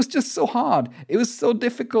 Because it was just so hard. It was so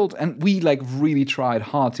difficult. And we like really tried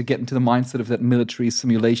hard to get into the mindset of that military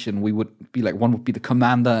simulation. We would be like, one would be the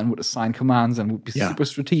commander and would assign commands and would be super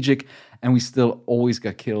strategic. And we still always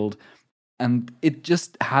got killed. And it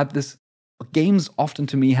just had this, games often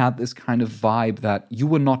to me had this kind of vibe that you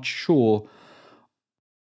were not sure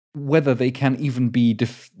whether they can even be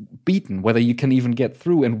beaten, whether you can even get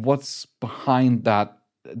through, and what's behind that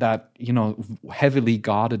heavily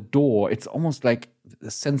guarded door. It's almost like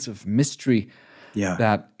a sense of mystery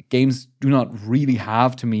that games do not really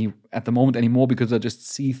have to me at the moment anymore, because I just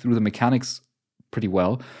see through the mechanics pretty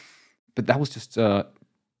well. But that was just an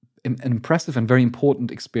impressive and very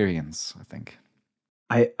important experience, I think.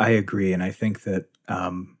 I agree, and I think that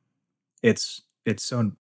it's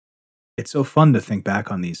so fun to think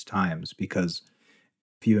back on these times, because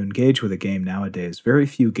if you engage with a game nowadays, very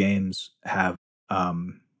few games have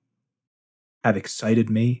excited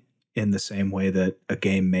me in the same way that a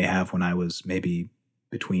game may have when I was maybe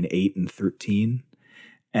between 8 and 13.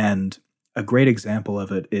 And a great example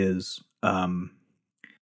of it is,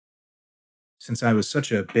 since I was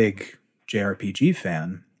such a big JRPG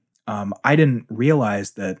fan, I didn't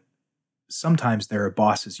realize that sometimes there are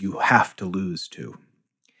bosses you have to lose to.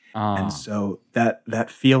 And so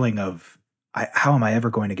that feeling of, how am I ever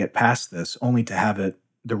going to get past this, only to have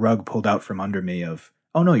the rug pulled out from under me of,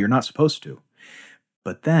 oh no, you're not supposed to.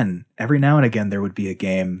 But then every now and again there would be a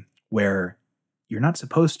game where you're not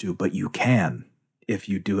supposed to, but you can if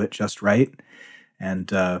you do it just right. And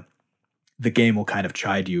the game will kind of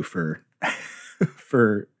chide you for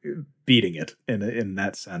for beating it in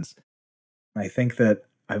that sense. I think that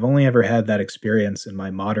I've only ever had that experience in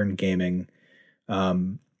my modern gaming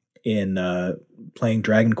in playing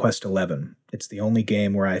Dragon Quest XI. It's the only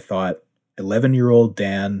game where I thought 11-year-old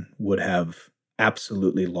Dan would have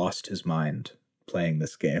absolutely lost his mind playing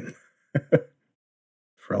this game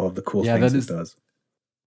for all of the cool things it does.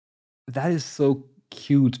 That is so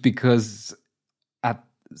cute because at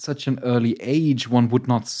such an early age, one would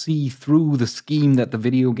not see through the scheme that the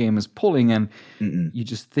video game is pulling, and you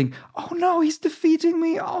just think, "Oh no, he's defeating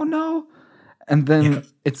me! Oh no!" And then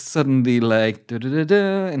it's suddenly like,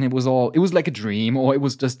 da-da-da-da, and it was like a dream, or it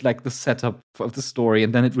was just like the setup of the story,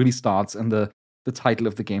 and then it really starts, and the title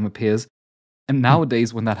of the game appears. And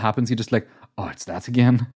nowadays, when that happens, you're just like, "Oh, it's that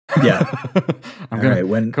again." Yeah.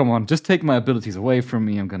 Come on, just take my abilities away from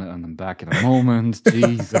me. I'm gonna earn them back in a moment.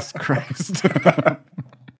 Jesus Christ.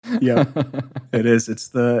 Yeah, it is. It's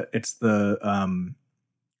the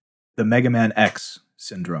Mega Man X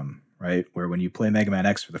syndrome, right? Where when you play Mega Man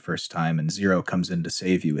X for the first time and Zero comes in to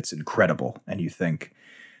save you, it's incredible, and you think,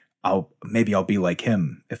 I'll be like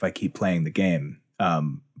him if I keep playing the game.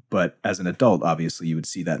 But as an adult, obviously, you would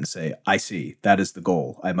see that and say, I see, that is the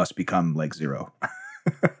goal. I must become like Zero.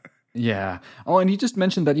 Yeah. Oh, and you just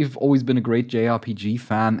mentioned that you've always been a great JRPG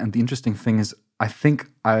fan. And the interesting thing is, I think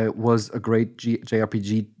I was a great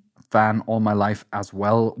JRPG fan all my life as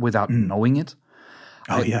well without knowing it.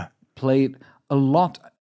 I played a lot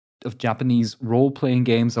of Japanese role-playing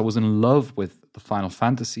games. I was in love with the Final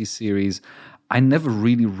Fantasy series. I never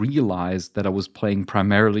really realized that I was playing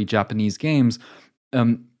primarily Japanese games.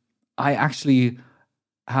 I actually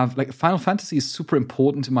have, like, Final Fantasy is super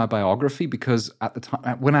important to my biography because at the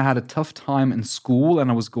time, when I had a tough time in school and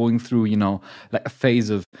I was going through, like a phase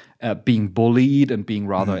of being bullied and being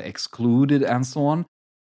rather excluded and so on,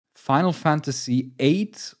 Final Fantasy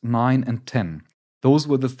 8, 9, and 10. Those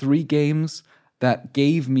were the three games that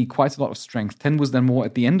gave me quite a lot of strength. 10 was then more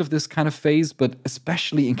at the end of this kind of phase, but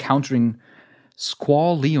especially encountering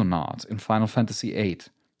Squall Leonard in Final Fantasy 8.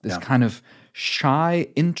 This kind of shy,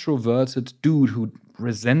 introverted dude who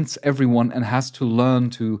resents everyone and has to learn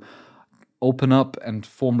to open up and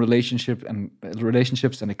form relationships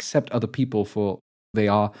and accept other people for who they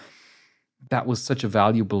are. That was such a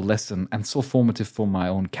valuable lesson and so formative for my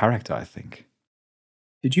own character, I think.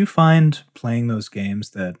 Did you find playing those games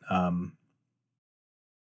that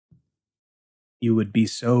you would be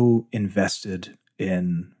so invested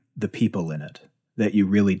in the people in it that you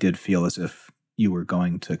really did feel as if you were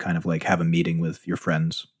going to kind of like have a meeting with your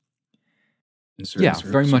friends?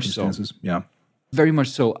 Very much so. Yeah. Very much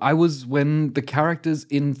so. I was, when the characters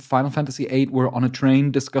in Final Fantasy VIII were on a train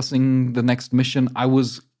discussing the next mission, I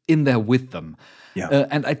was in there with them. Yeah.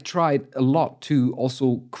 And I tried a lot to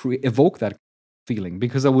also evoke that feeling,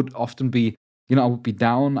 because I would often be, I would be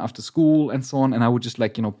down after school and so on, and I would just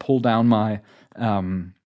pull down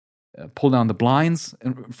the blinds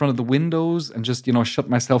in front of the windows and just, shut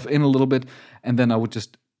myself in a little bit. And then I would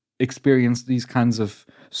just experience these kinds of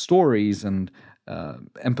stories and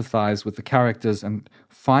empathize with the characters and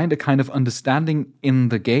find a kind of understanding in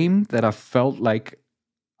the game that I felt like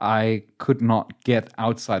I could not get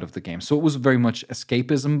outside of the game. So it was very much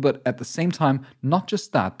escapism, but at the same time, not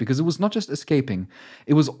just that, because it was not just escaping.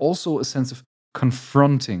 It was also a sense of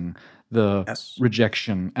confronting the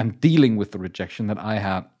rejection and dealing with the rejection that I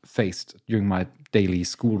had faced during my daily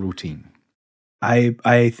school routine.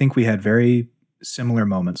 I think we had very similar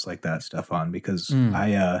moments like that, Stefan, because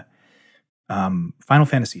Final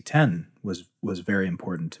Fantasy X was very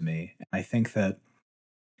important to me. I think that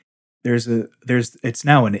it's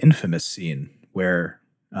now an infamous scene where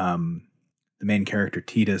the main character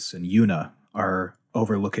Tidus and Yuna are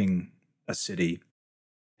overlooking a city,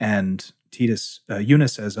 and Yuna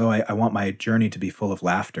says, "Oh, I want my journey to be full of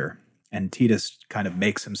laughter," and Tidus kind of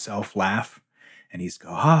makes himself laugh, and he's go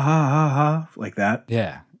ha ha ha ha like that.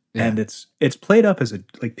 Yeah. And it's played up as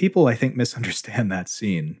people I think misunderstand that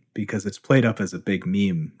scene because it's played up as a big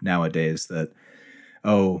meme nowadays that,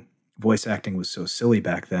 oh, voice acting was so silly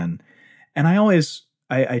back then. And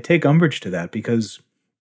I take umbrage to that because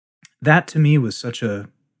that to me was such a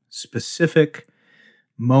specific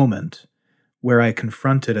moment where I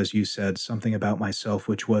confronted, as you said, something about myself,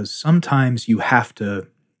 which was sometimes you have to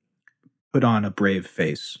put on a brave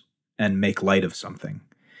face and make light of something.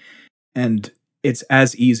 And it's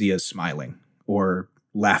as easy as smiling or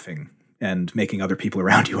laughing and making other people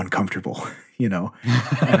around you uncomfortable,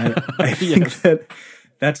 And I think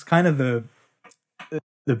that's kind of the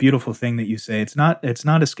beautiful thing that you say. It's not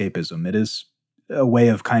escapism. It is a way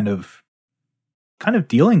of kind of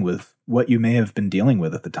dealing with what you may have been dealing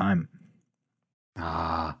with at the time.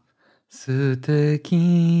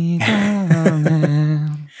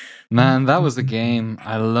 Man, that was a game.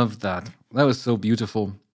 I loved that. That was so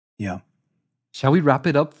beautiful. Yeah. Shall we wrap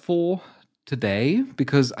it up for today?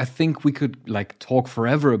 Because I think we could talk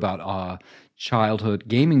forever about our childhood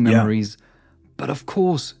gaming memories. Yeah. But of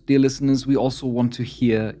course, dear listeners, we also want to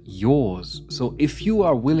hear yours. So if you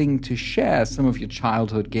are willing to share some of your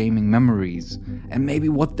childhood gaming memories and maybe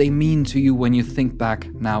what they mean to you when you think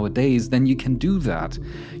back nowadays, then you can do that.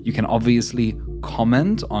 You can obviously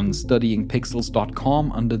comment on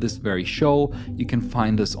studyingpixels.com under this very show. You can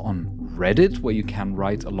find us on Reddit, where you can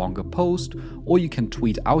write a longer post, or you can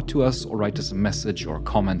tweet out to us or write us a message or a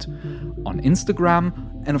comment on Instagram.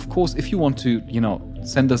 And of course, if you want to,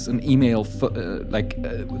 send us an email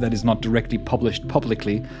that is not directly published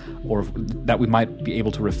publicly, or that we might be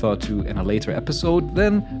able to refer to in a later episode,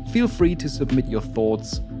 then feel free to submit your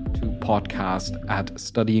thoughts to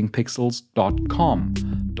podcast@studyingpixels.com.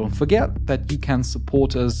 Don't forget that you can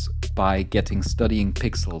support us by getting Studying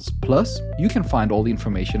Pixels Plus. You can find all the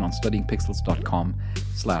information on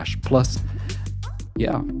studyingpixels.com/plus.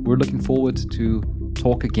 Yeah, we're looking forward to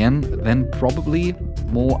talk again, then probably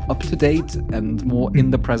more up to date and more in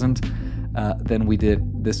the present than we did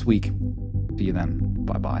this week. See you then.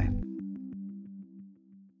 Bye-bye.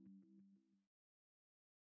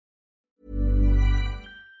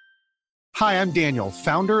 Hi, I'm Daniel,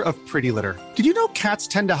 founder of Pretty Litter. Did you know cats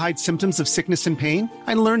tend to hide symptoms of sickness and pain?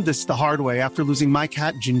 I learned this the hard way after losing my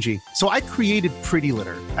cat, Gingy. So I created Pretty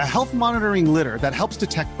Litter, a health monitoring litter that helps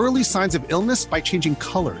detect early signs of illness by changing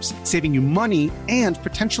colors, saving you money and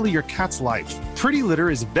potentially your cat's life. Pretty Litter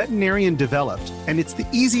is veterinarian developed, and it's the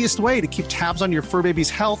easiest way to keep tabs on your fur baby's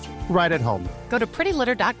health right at home. Go to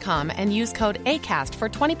prettylitter.com and use code ACAST for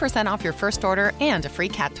 20% off your first order and a free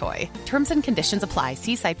cat toy. Terms and conditions apply.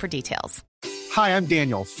 See site for details. Hi, I'm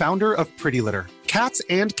Daniel, founder of Pretty Litter. Cats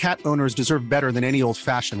and cat owners deserve better than any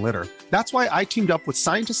old-fashioned litter. That's why I teamed up with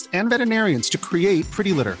scientists and veterinarians to create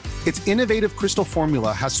Pretty Litter. Its innovative crystal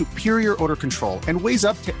formula has superior odor control and weighs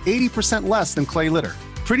up to 80% less than clay litter.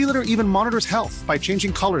 Pretty Litter even monitors health by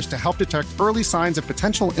changing colors to help detect early signs of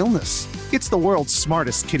potential illness. It's the world's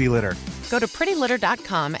smartest kitty litter. Go to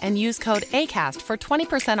prettylitter.com and use code ACAST for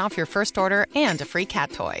 20% off your first order and a free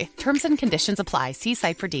cat toy. Terms and conditions apply. See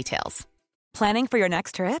site for details. Planning for your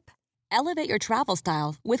next trip? Elevate your travel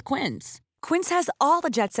style with Quince. Quince has all the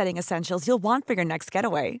jet-setting essentials you'll want for your next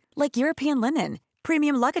getaway, like European linen,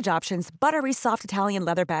 premium luggage options, buttery soft Italian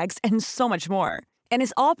leather bags, and so much more. And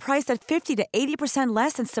is all priced at 50 to 80%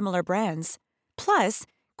 less than similar brands. Plus,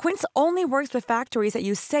 Quince only works with factories that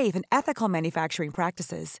use safe and ethical manufacturing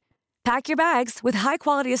practices. Pack your bags with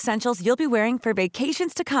high-quality essentials you'll be wearing for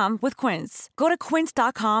vacations to come with Quince. Go to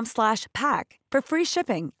quince.com/pack for free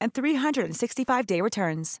shipping and 365-day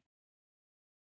returns.